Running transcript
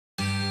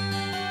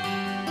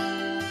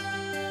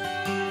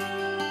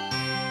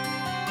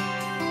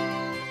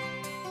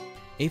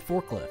A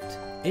forklift.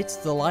 It's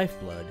the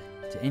lifeblood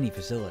to any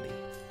facility.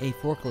 A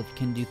forklift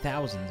can do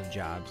thousands of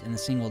jobs in a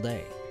single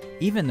day.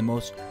 Even the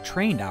most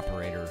trained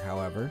operator,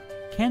 however,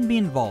 can be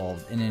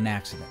involved in an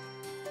accident.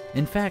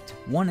 In fact,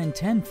 1 in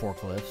 10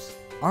 forklifts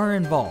are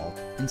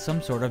involved in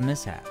some sort of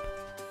mishap.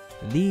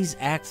 These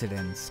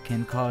accidents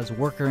can cause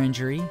worker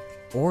injury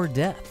or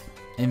death,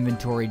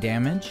 inventory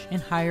damage,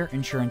 and higher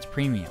insurance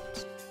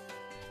premiums.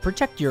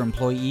 Protect your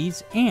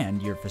employees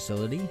and your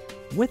facility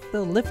with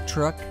the lift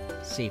truck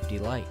safety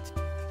light.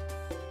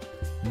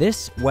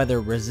 This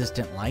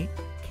weather-resistant light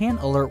can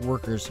alert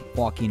workers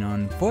walking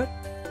on foot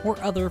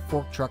or other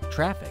fork truck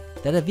traffic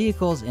that a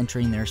vehicle is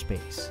entering their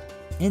space.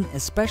 In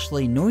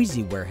especially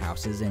noisy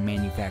warehouses and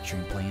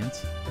manufacturing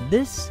plants,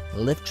 this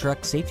lift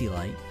truck safety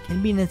light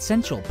can be an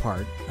essential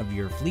part of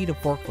your fleet of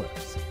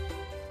forklifts.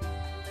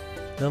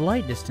 The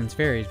light distance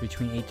varies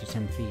between 8 to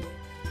 10 feet.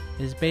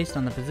 It is based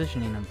on the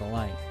positioning of the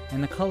light,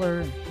 and the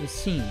color is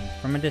seen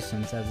from a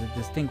distance as a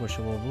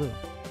distinguishable blue.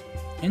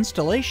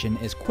 Installation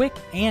is quick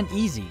and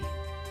easy.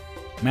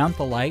 Mount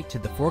the light to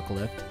the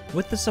forklift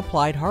with the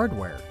supplied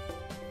hardware.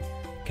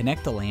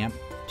 Connect the lamp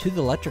to the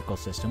electrical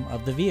system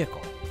of the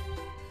vehicle.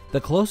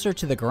 The closer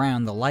to the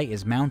ground the light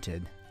is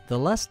mounted, the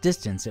less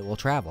distance it will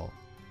travel.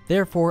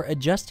 Therefore,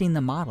 adjusting the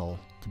model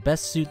to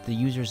best suit the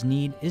user's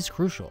need is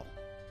crucial.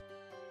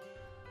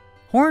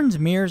 Horns,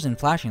 mirrors, and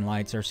flashing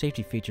lights are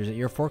safety features that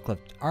your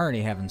forklift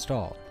already have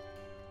installed.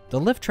 The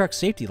lift truck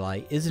safety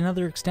light is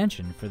another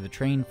extension for the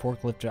trained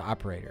forklift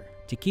operator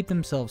to keep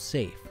themselves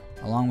safe,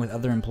 along with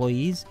other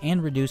employees,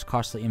 and reduce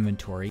costly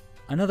inventory.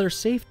 Another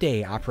safe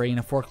day operating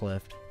a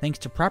forklift thanks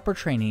to proper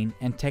training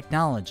and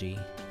technology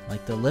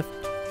like the lift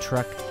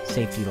truck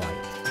safety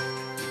light.